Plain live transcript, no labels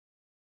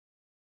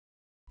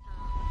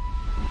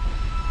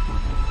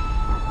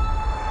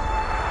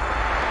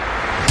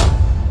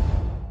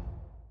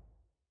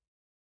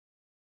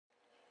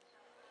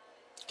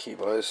Okay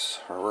boys,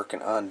 we're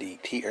working on the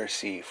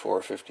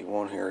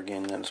TRC-451 here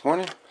again this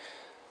morning,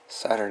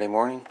 Saturday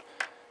morning,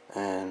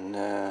 and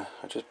I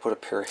just put a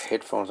pair of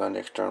headphones on the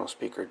external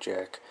speaker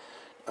jack.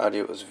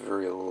 Audio was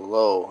very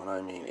low, and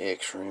I mean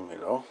extremely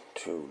low,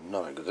 to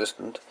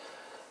non-existent,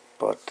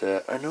 but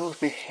I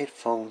noticed my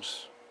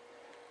headphones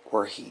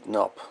were heating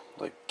up,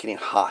 like getting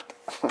hot,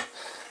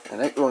 and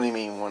that can only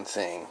mean one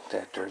thing,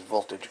 that there's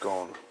voltage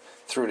going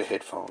through the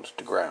headphones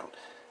to ground,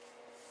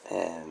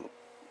 and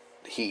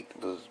heat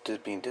was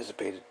just being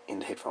dissipated in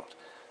the headphones.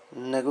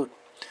 Not good.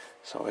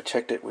 So I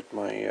checked it with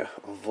my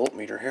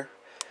voltmeter here,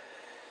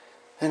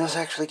 and I was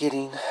actually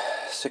getting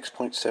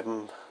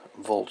 6.7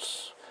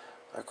 volts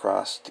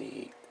across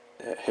the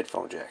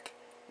headphone jack.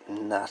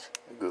 Not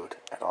good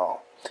at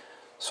all.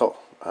 So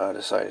I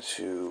decided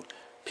to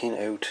pin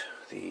out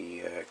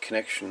the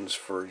connections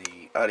for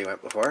the audio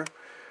amplifier,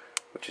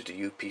 which is the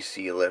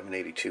UPC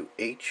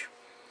 1182H,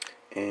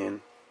 and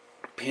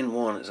pin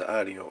 1 is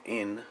audio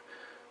in.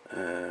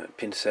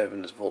 Pin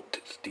 7 is volt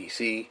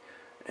DC,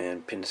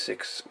 and pin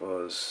 6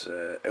 was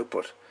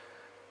output.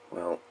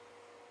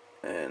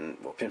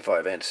 Pin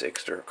 5 and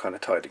 6, they're kind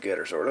of tied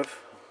together, sort of.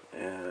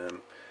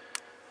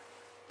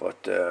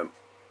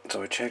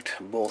 So I checked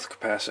both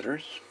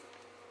capacitors.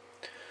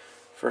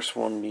 First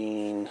one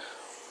being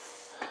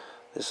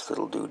this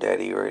little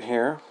doodaddy right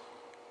here.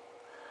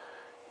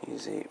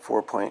 He's a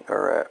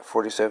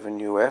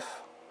 47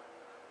 UF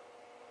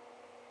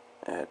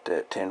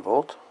at 10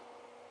 volt.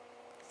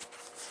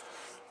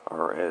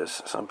 Or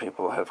as some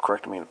people have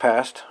corrected me in the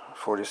past,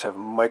 47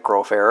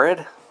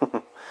 microfarad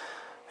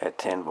at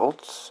 10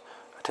 volts.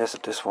 I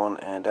tested this one,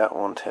 and that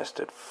one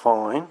tested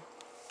fine.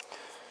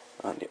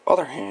 On the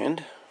other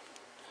hand,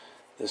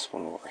 this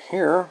one over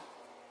here,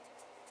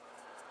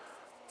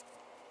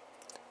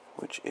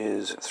 which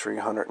is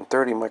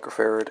 330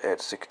 microfarad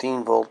at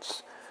 16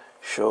 volts,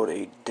 showed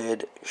a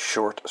dead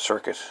short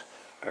circuit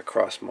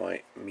across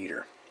my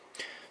meter.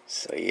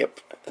 So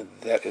yep,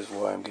 that is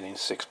why I'm getting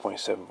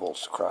 6.7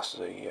 volts across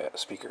the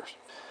speakers.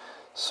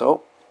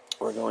 So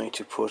we're going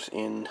to put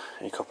in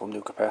a couple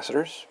new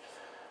capacitors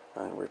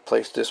and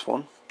replace this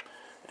one.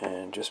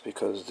 And just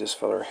because this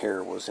fella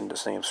here was in the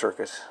same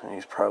circuit, and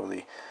he's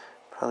probably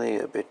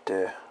a bit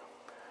about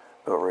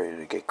ready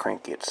to get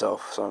cranky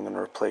itself, so I'm going to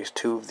replace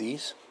two of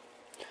these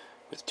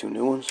with two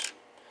new ones,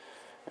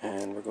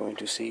 and we're going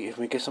to see if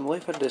we get some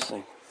life out of this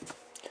thing.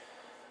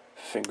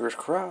 Fingers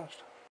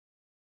crossed.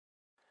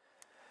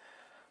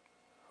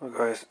 Well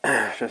guys,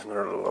 just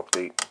another little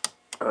update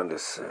on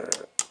this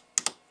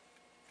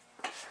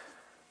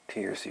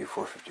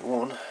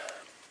TRC-451.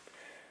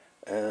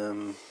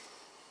 The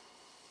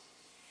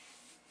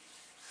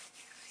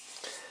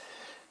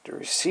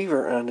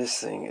receiver on this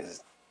thing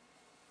is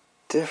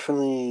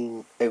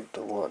definitely out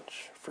to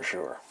lunch, for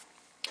sure.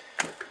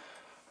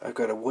 I've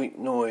got a white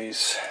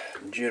noise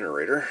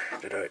generator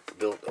that I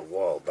built a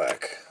while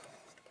back,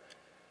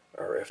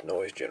 RF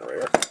noise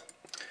generator.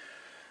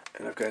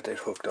 And I've got that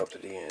hooked up to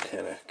the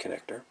antenna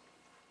connector.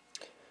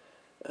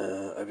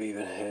 I've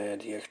even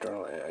had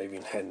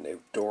an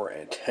outdoor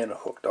antenna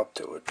hooked up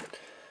to it.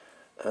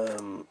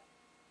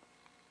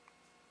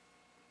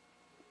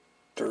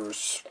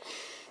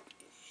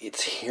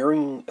 It's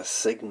hearing a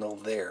signal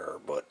there,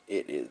 but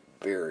it is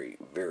very,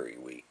 very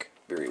weak.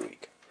 Very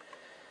weak.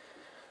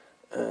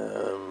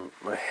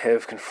 I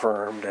have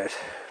confirmed that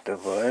the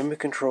volume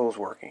control is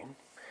working.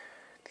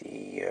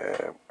 The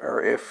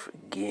RF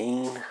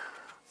gain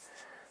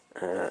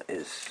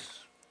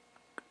is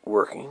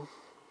working.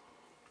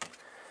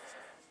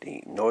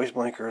 The noise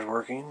blanker is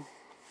working.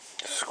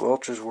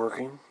 Squelch is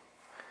working.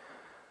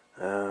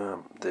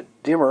 The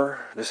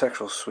dimmer, this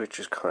actual switch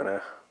is kind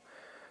of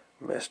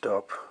messed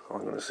up.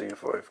 I'm going to see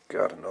if I've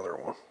got another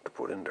one to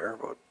put in there,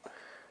 but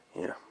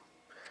yeah,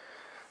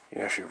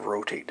 you actually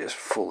rotate this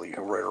fully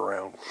right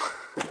around.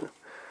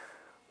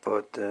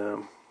 But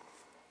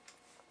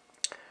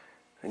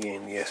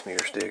again, the S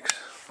meter sticks,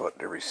 but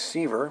the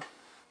receiver,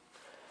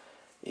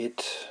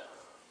 it's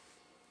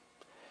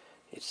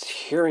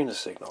hearing the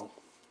signal,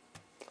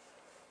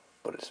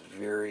 but it's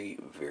very,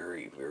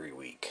 very, very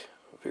weak.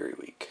 Very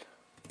weak.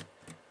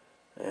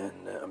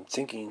 And I'm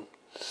thinking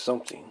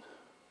something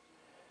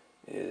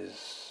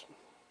is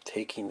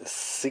taking the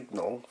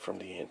signal from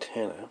the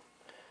antenna,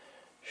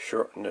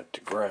 shortening it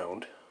to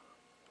ground,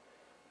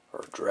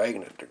 or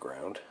dragging it to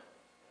ground,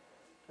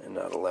 and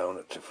not allowing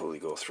it to fully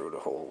go through the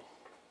whole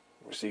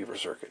receiver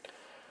circuit.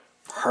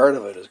 Part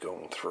of it is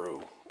going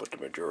through, but the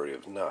majority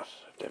of it is not,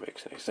 if that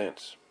makes any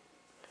sense.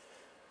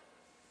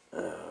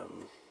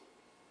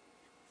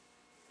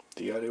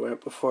 The audio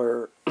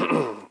amplifier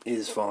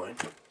is fine.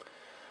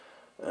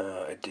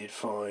 I did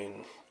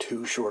find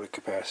two shorted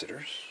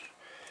capacitors.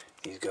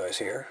 These guys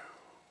here.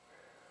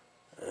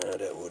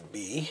 That would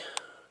be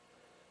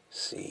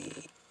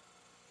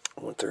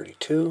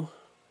C132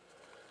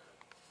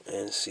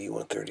 and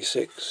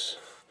C136.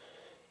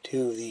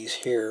 Two of these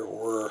here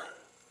were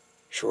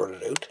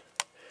shorted out.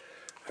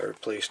 I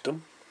replaced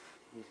them.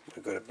 I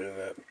got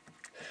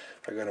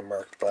a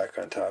marked black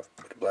on top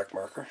with a black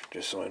marker,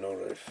 just so I know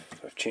that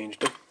I've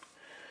changed them.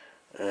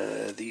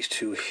 These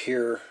two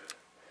here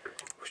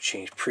was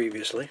changed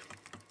previously,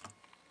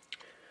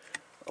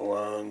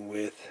 along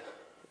with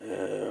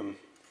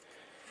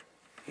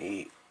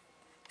the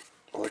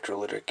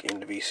electrolytic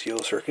into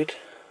VCO circuit,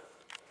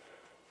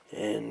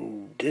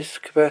 and this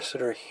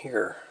capacitor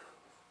here,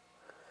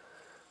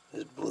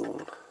 this blue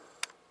one,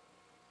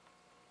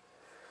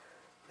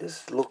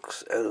 this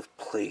looks out of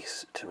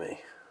place to me.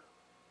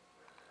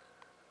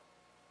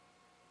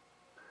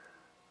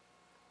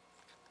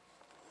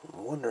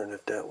 I'm wondering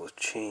if that was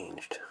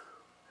changed,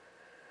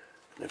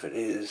 and if it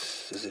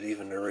is it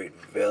even the right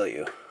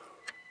value?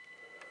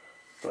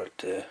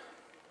 But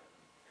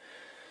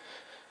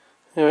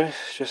anyway,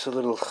 just a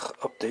little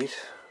update.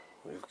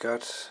 We've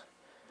got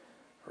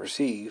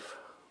receive,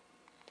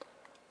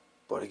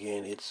 but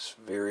again, it's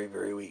very,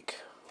 very weak.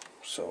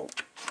 So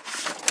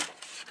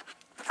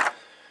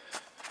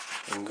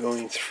I'm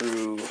going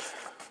through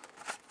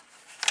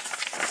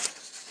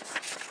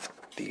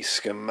the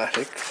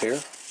schematics here,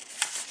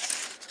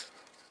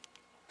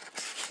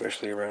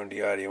 especially around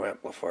the audio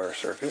amplifier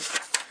circuit,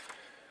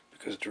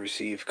 because the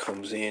receive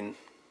comes in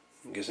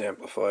and gets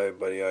amplified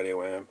by the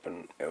audio amp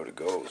and out it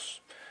goes.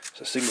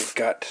 So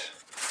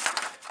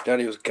the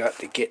audio's got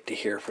to get to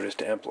here for this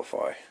to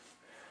amplify.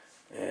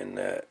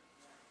 And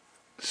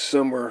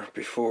somewhere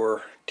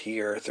before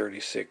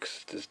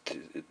TR-36,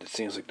 it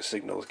seems like the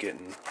signal is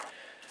getting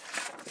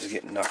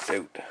knocked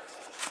out.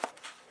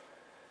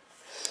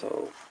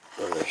 So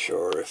I'm not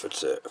sure if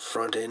it's a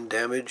front end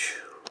damage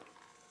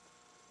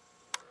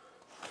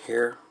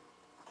here,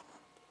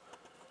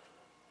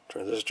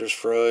 transistor's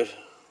fried,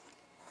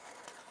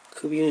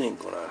 could be anything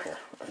going on here.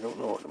 I don't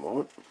know at the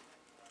moment,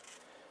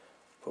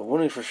 but one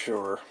thing for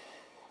sure,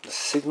 the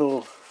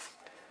signal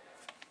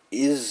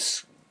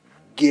is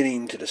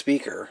getting to the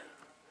speaker,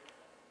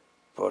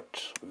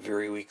 but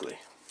very weakly.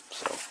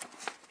 So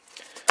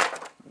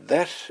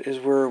that is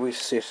where we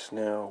sit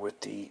now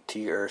with the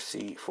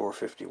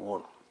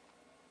TRC-451.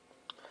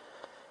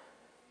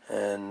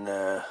 And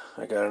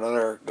I got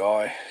another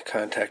guy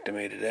contacting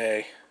me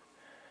today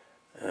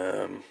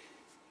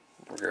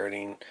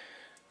regarding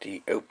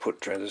the output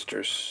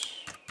transistors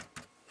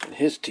in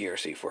his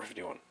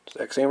TRC-451.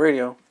 Exact same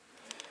radio.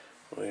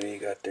 Well, you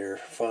got their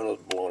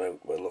funnels blown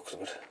out by the looks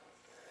of it.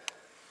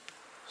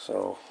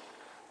 So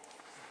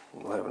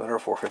we'll have another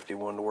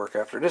 451 to work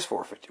after this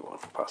 451,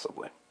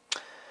 possibly.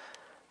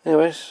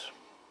 Anyways,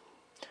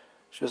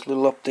 just a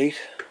little update.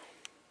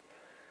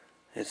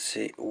 It's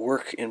a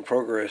work in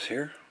progress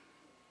here.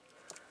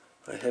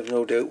 I have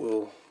no doubt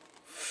we'll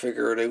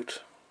figure it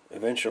out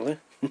eventually.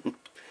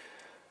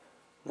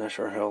 Not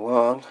sure how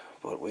long,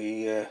 but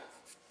we'll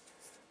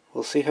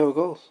see how it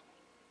goes.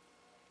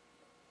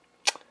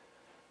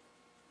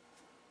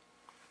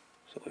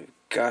 So we've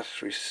got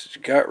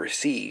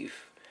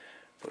receive,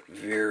 but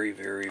very,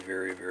 very,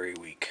 very, very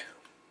weak.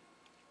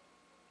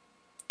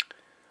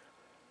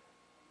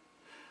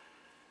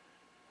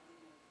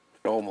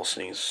 It almost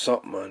needs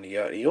something on the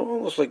audio. You know,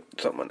 almost like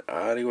something on the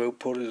audio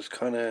output is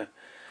kind of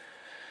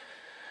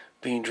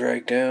being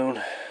dragged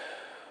down.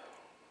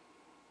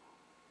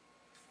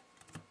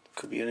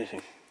 Could be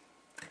anything.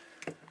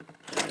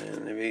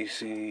 And they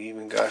basically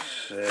even got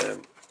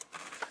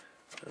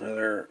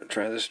another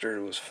transistor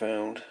that was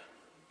found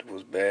that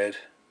was bad.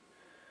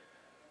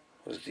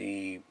 It was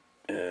the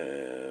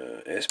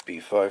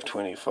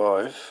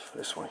SB525,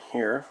 this one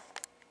here.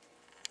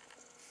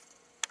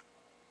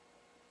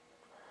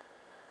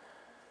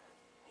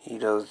 He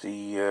does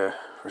the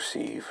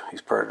receive.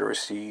 He's part of the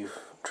receive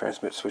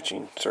transmit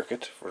switching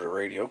circuit for the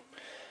radio.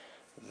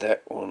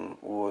 That one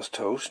was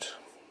toast.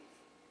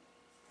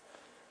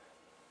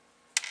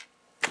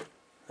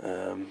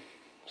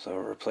 So I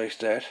replaced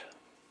that.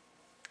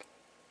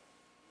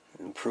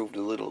 Improved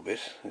a little bit.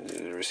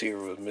 The receiver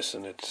was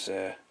missing its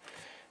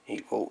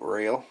 8-volt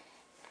rail.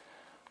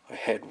 I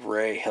had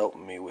Ray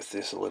helping me with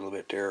this a little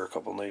bit there a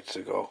couple nights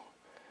ago,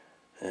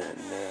 and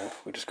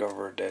we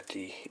discovered that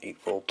the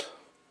 8-volt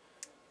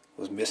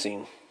was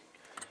missing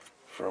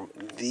from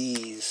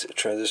these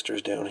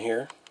transistors down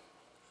here.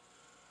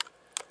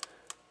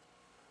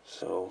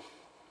 So,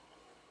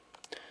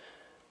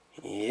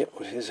 yep,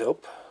 with his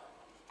help,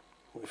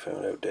 we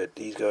found out that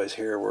these guys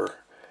here were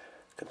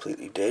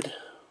completely dead.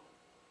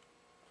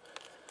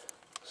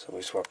 So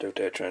we swapped out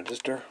that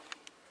transistor,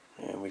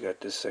 and we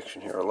got this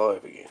section here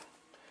alive again.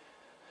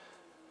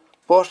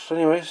 But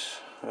anyways,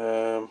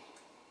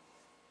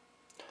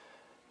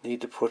 need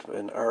to put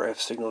an RF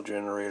signal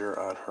generator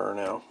on her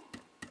now,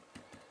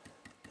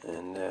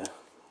 and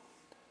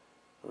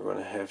we're going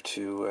to have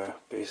to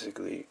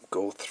basically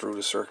go through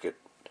the circuit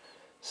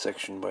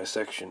section by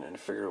section and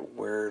figure out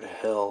where the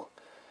hell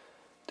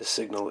the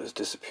signal is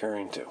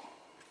disappearing to,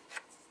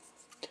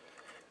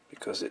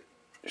 because it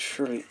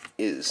surely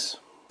is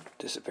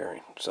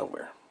disappearing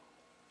somewhere.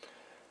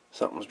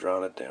 Something's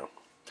drawing it down.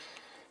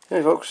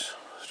 Anyway, folks,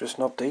 it's just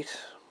an update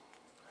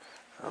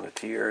on the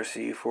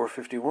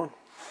TRC-451,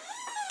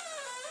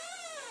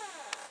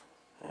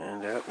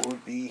 and that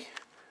would be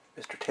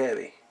Mr.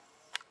 Tabby.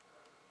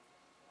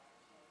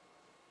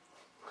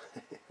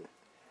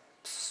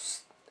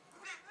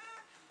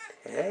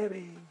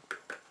 Abby.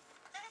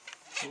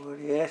 What are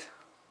you at?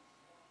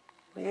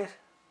 What are you at?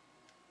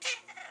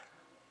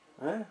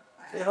 Huh?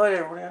 Say hi to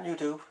everybody on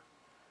YouTube.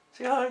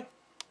 Say hi.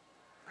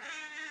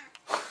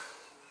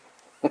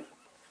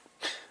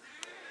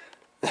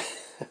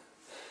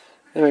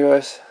 Anyway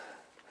guys,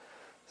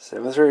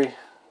 7-3.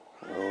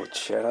 We'll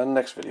chat on the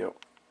next video.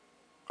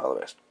 All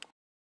the best.